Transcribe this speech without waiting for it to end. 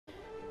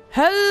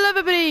Hello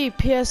everybody,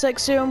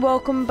 PSX here and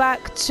welcome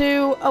back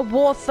to a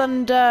War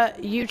Thunder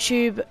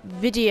YouTube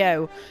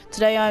video.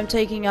 Today I'm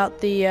taking out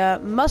the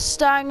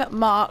Mustang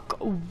Mark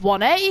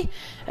 1A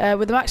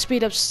with a max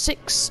speed of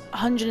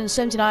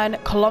 679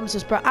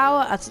 kilometers per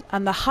hour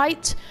and the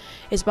height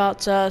is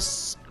about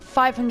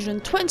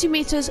 520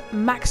 meters.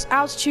 Max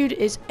altitude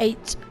is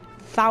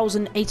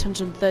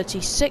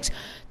 8,836.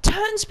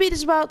 Turn speed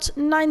is about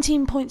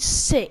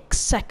 19.6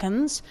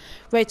 seconds.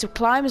 Rate of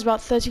climb is about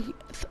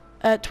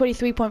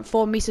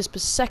 23.4 meters per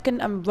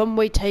second, and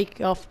runway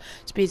takeoff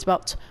speed is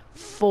about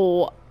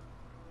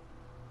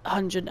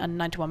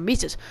 491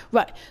 meters.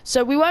 Right,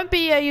 so we won't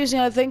be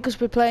using anything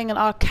because we're playing an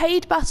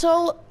arcade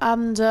battle,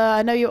 and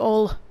I know you're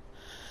all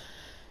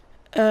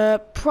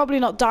probably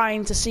not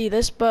dying to see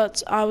this,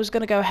 but I was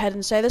going to go ahead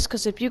and say this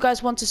because if you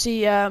guys want to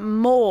see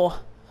more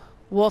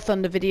War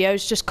Thunder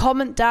videos, just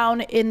comment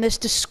down in this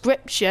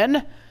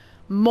description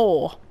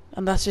more.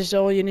 And that's just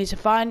all you need to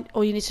find.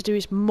 All you need to do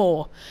is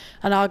more.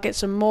 And I'll get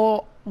some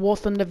more War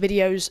Thunder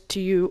videos to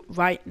you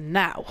right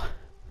now.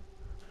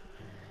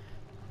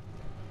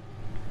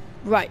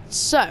 Right,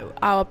 so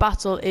our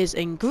battle is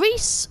in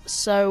Greece.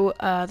 So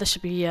this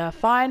should be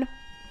fine.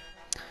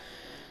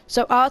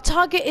 So our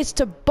target is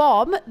to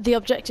bomb the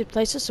objective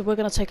places. So we're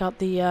going to take out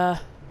the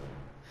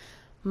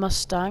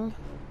Mustang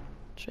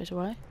straight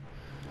away.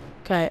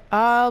 Okay,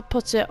 I'll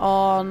put it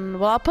on...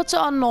 Well, I'll put it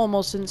on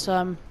normal since...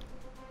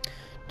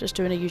 just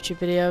doing a YouTube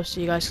video so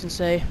you guys can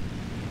see.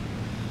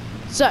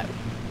 So,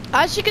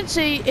 as you can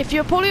see, if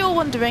you're probably all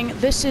wondering,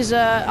 this is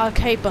a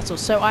arcade battle.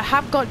 So I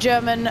have got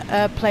German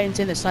planes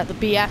in this, like the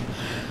BF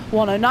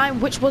 109,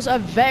 which was a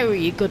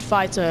very good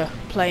fighter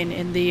plane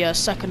in the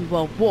Second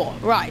World War.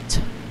 Right.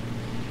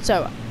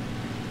 So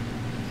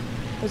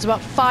there's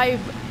about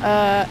 5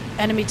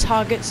 enemy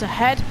targets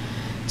ahead.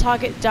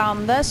 Target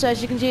down there. So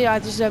as you can see,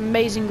 there's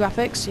amazing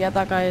graphics. Yeah,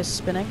 that guy is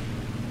spinning.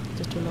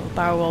 Just do a little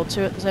barrel roll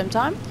too at the same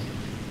time.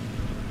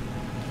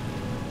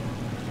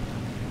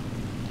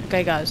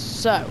 Okay guys,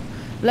 so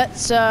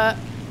let's right,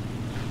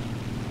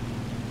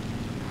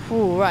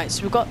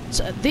 so we've got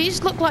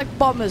these look like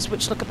bombers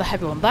which look at the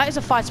heavy one. That is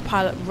a fighter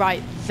pilot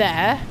right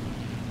there.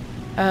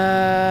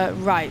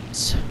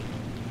 Right,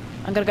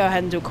 I'm gonna go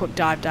ahead and do a quick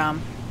dive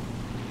down.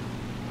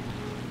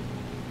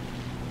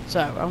 So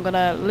I'm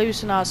gonna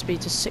loosen our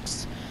speed to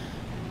 6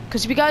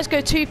 because if you guys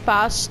go too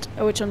fast,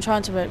 which I'm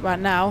trying to do right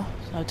now,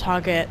 so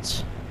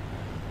target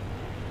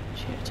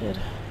shifted,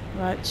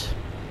 right,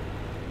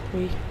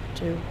 3,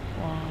 2, 1.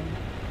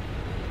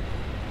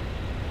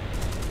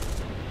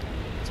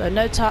 So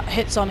no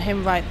hits on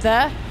him right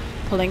there.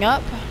 Pulling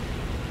up.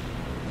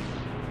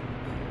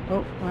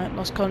 Oh, right,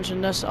 lost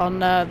consciousness on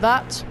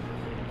that.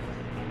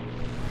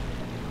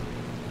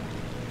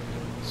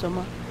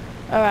 Somewhere.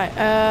 Alright,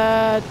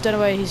 don't know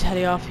where he's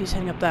heading off. He's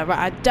heading up there. Right,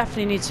 I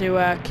definitely need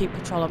to keep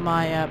control of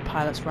my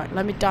pilots. Right,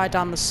 let me die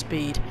down the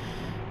speed.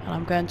 And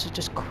I'm going to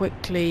just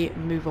quickly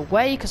move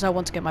away because I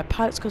want to get my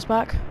pilot skills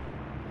back.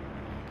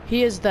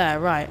 He is there,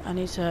 right. I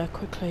need to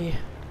quickly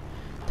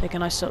take a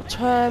nice little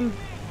turn.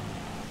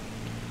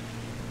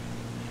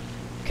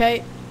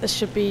 Okay, this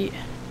should be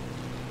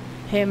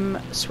him,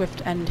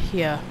 swift end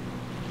here.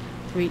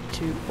 3,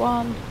 2,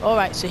 1.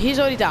 Alright, so he's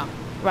already down.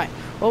 Right.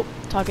 Oh,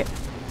 target.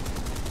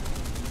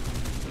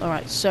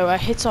 Alright, so a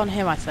hit on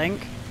him, I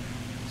think.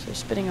 So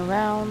spinning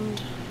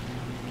around.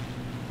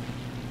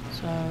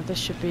 So this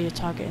should be a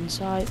target in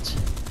sight.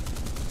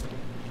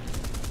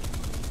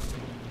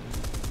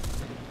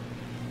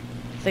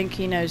 I think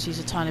he knows he's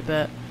a tiny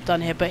bit done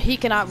here, but he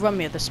can outrun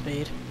me at this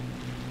speed.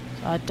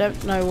 So I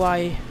don't know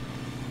why he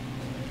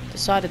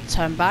decided to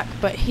turn back,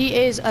 but he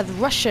is a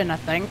Russian, I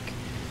think.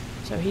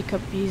 So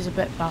he's a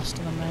bit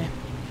faster than me.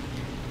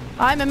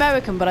 I'm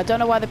American, but I don't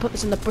know why they put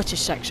this in the British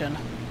section.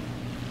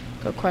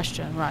 Good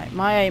question. Right,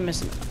 my aim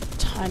isn't a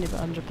tiny bit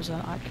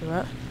 100%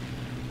 accurate.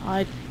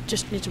 I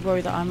just need to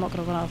worry that I'm not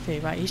going to run out of fuel.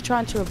 Right, he's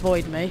trying to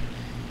avoid me.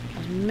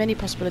 As many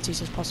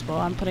possibilities as possible.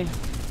 I'm putting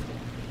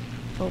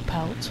full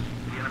pelt.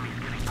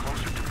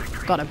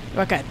 Got him.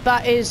 Okay,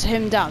 that is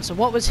him down. So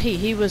what was he?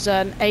 He was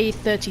an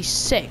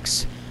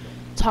A36.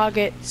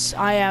 Targets,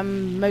 I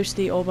am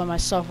mostly all by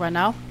myself right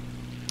now.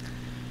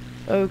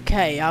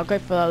 Okay, I'll go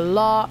for the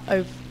La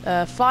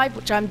 05,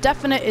 which I'm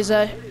definite is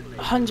a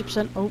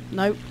 100%. Oh,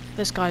 no.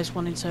 This guy's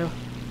wanting to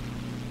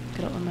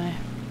get up with me.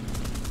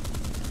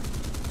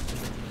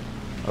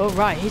 Oh,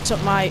 right. He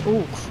took my...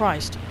 Oh,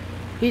 Christ.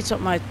 He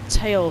took my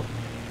tail.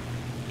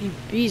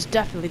 He's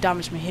definitely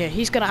damaged me here.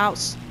 He's gonna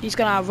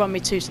outrun me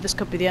too, so this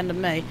could be the end of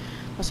me.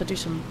 Unless I do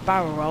some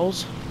barrel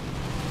rolls.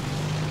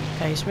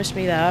 Okay, he's missed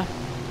me there.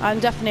 I'm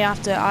definitely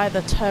have to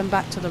either turn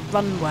back to the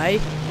runway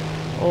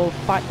or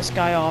fight this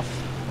guy off,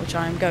 which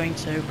I am going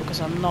to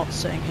because I'm not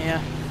sitting here.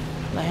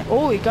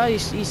 Oh,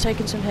 he's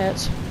taking some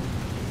hits.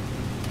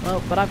 Well,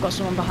 but I've got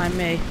someone behind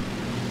me.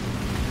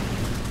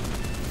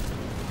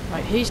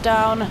 Right, he's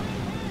down.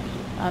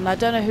 And I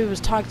don't know who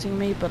was targeting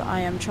me, but I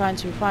am trying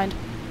to find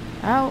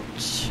out.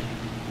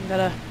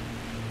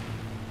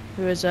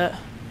 Who is it?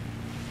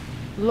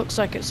 Looks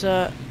like it's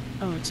oh,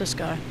 it's this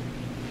guy.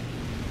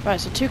 Right,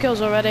 so 2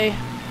 kills already.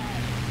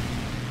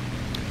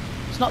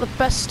 not the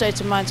best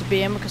state of mind to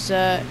be in because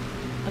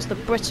as the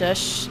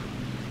British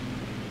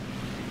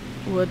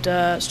would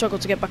struggle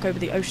to get back over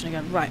the ocean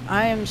again. Right,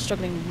 I am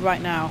struggling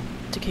right now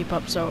to keep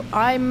up, so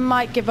I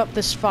might give up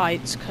this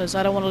fight because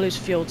I don't want to lose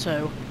fuel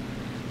too.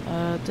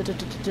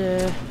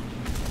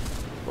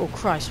 Oh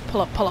Christ,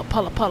 pull up, pull up,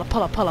 pull up, pull up,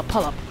 pull up, pull up,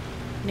 pull up.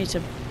 Need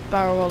to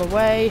barrel all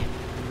away.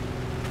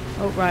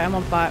 Oh right, I'm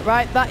on fire.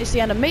 Right, that is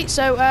the end of me.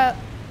 So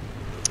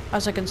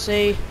as I can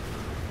see,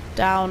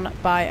 down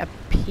by a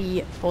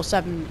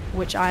P47,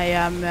 which I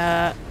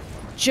am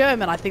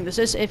German, I think this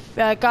is. If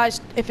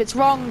guys, if it's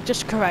wrong,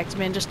 just correct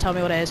me and just tell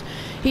me what it is.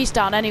 He's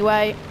down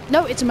anyway.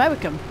 No, it's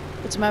American.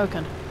 It's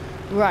American.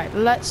 Right,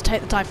 let's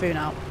take the Typhoon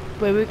out.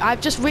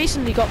 I've just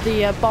recently got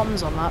the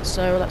bombs on that,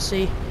 so let's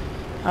see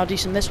how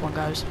decent this one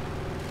goes.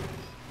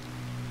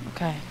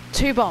 Okay,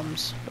 2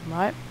 bombs,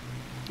 right?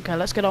 Okay,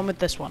 let's get on with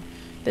this one.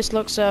 This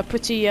looks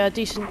pretty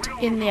decent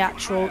in the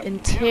actual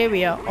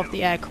interior of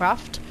the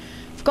aircraft.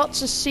 I've got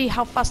to see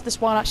how fast this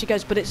one actually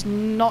goes, but it's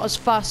not as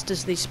fast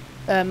as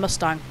the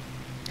Mustang.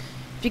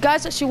 If you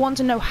guys actually want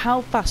to know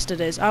how fast it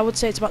is, I would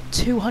say it's about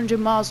 200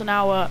 miles an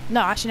hour.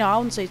 No, actually no, I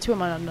wouldn't say 200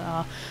 miles an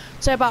hour.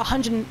 I'd say about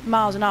 100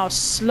 miles an hour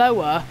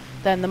slower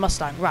than the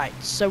Mustang. Right,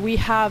 so we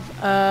have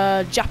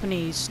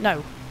Japanese,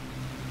 no,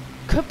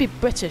 could be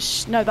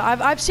British. No,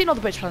 I've seen all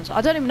the British planes.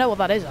 I don't even know what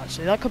that is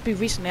actually. That could be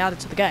recently added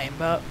to the game,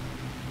 but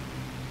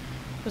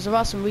because there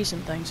are some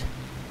recent things.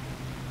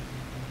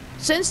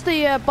 Since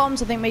the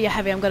bombs I think may be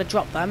heavy, I'm going to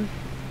drop them.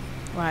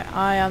 Right,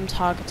 I am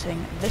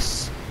targeting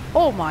this.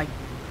 Oh my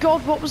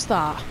God, what was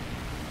that?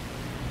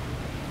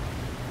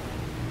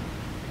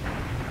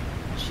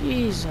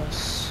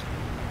 Jesus.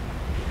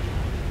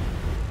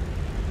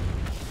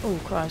 Oh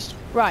Christ.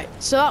 Right,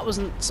 so that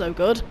wasn't so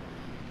good.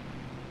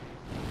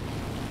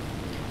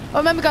 Oh,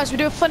 remember guys, we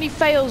do a funny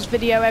fails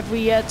video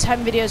every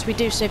 10 videos we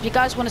do, so if you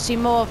guys want to see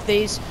more of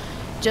these,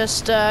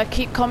 just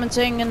keep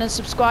commenting and then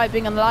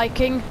subscribing and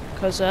liking,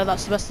 because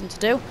that's the best thing to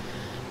do.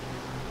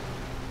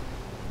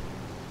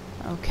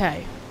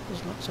 Okay,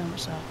 there's not so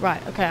much there.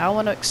 Right, okay, I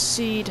want to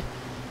exceed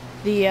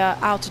the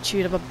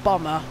altitude of a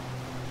bomber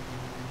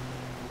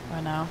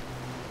right now.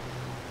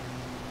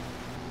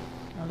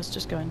 Oh, let's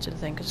just go into the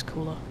thing because it's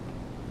cooler.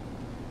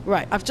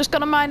 Right, I've just got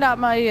to mind out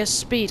my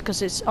speed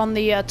because it's on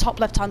the top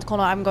left-hand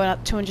corner. I'm going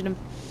at 200 and...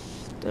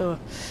 Oh, a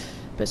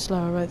bit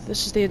slower. Right,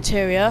 this is the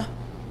interior.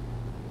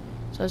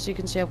 So as you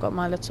can see, I've got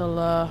my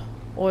little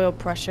oil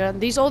pressure.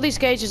 And all these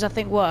gauges, I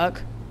think,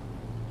 work.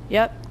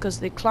 Yep, because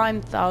they climb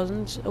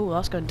thousands. Oh,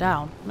 that's going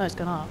down. No, it's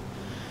going up.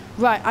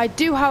 Right, I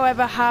do,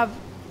 however, have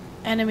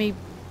enemy...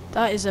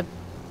 That is a...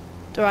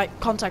 Alright,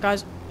 contact,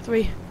 guys.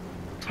 3,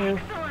 2,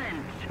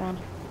 1.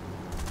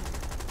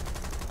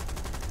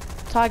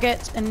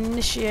 Target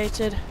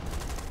initiated.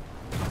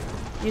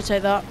 You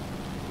take that.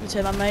 You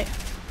take that, mate.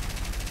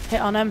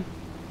 Hit on him.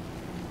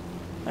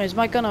 Oh, is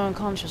my gunner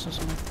unconscious or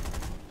something?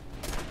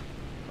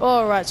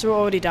 Alright, so we're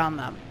already down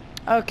there.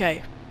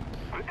 Okay.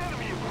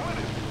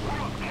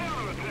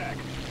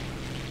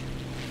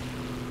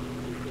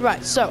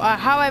 Right, so,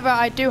 however,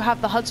 I do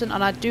have the Hudson,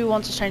 and I do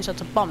want to change that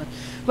to bombing.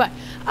 Right,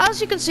 as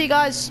you can see,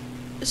 guys,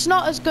 it's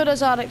not as good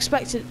as I'd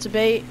expected it to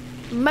be.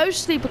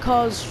 Mostly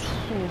because...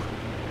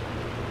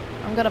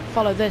 I'm going to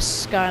follow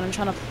this guy, and I'm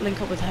trying to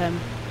link up with him.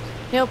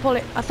 He'll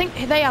probably... I think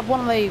they have one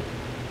of the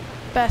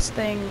best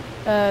thing...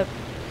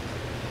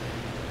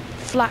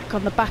 flak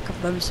on the back of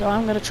them, so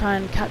I'm going to try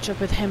and catch up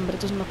with him, but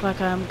it doesn't look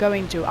like I'm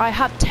going to. I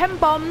have 10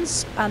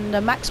 bombs, and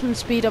a maximum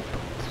speed of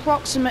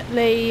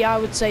approximately, I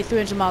would say,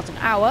 300 miles an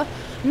hour.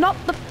 Not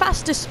the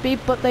fastest speed,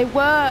 but they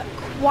were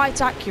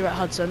quite accurate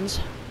Hudsons.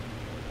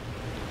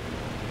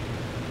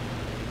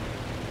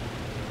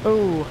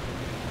 Ooh.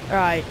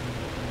 Right.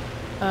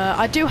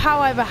 I do,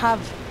 however, have...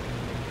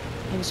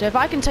 So if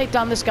I can take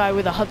down this guy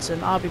with a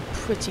Hudson, I'll be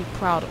pretty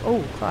proud.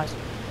 Oh, Christ.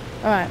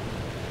 Alright.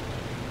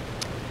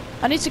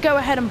 I need to go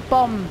ahead and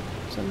bomb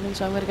something,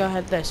 so I'm going to go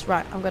ahead this.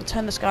 Right, I'm going to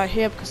turn this guy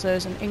here because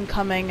there's an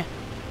incoming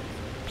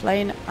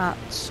plane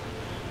at...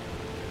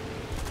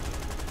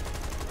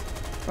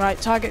 Right,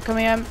 target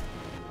coming in.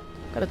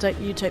 Gotta take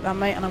you take that,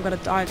 mate, and I'm going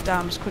to dive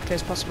down as quickly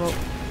as possible.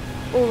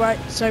 Alright,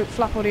 so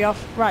flap already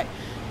off. Right.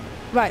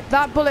 Right,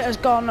 that bullet has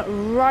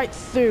gone right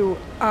through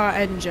our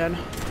engine.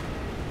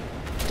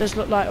 Does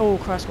look like... Oh,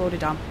 Christ, we're already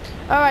down.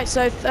 Alright,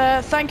 so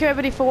thank you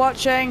everybody for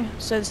watching.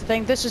 So this is the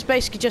thing. This is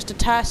basically just a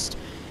test.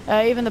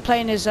 Even the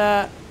plane is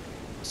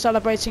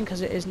celebrating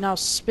because it is now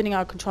spinning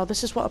out of control.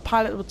 This is what a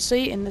pilot would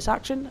see in this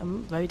action.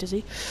 I'm very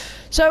dizzy.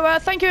 So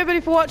thank you everybody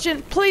for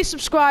watching. Please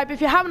subscribe if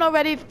you haven't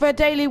already for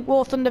daily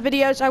War Thunder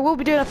videos. I will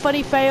be doing a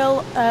funny fail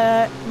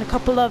in a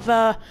couple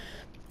of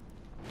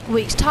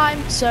weeks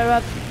time.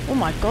 So oh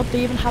my God,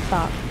 they even have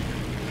that.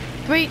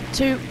 3,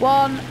 2,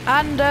 1,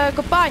 and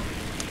goodbye.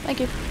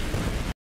 Thank you.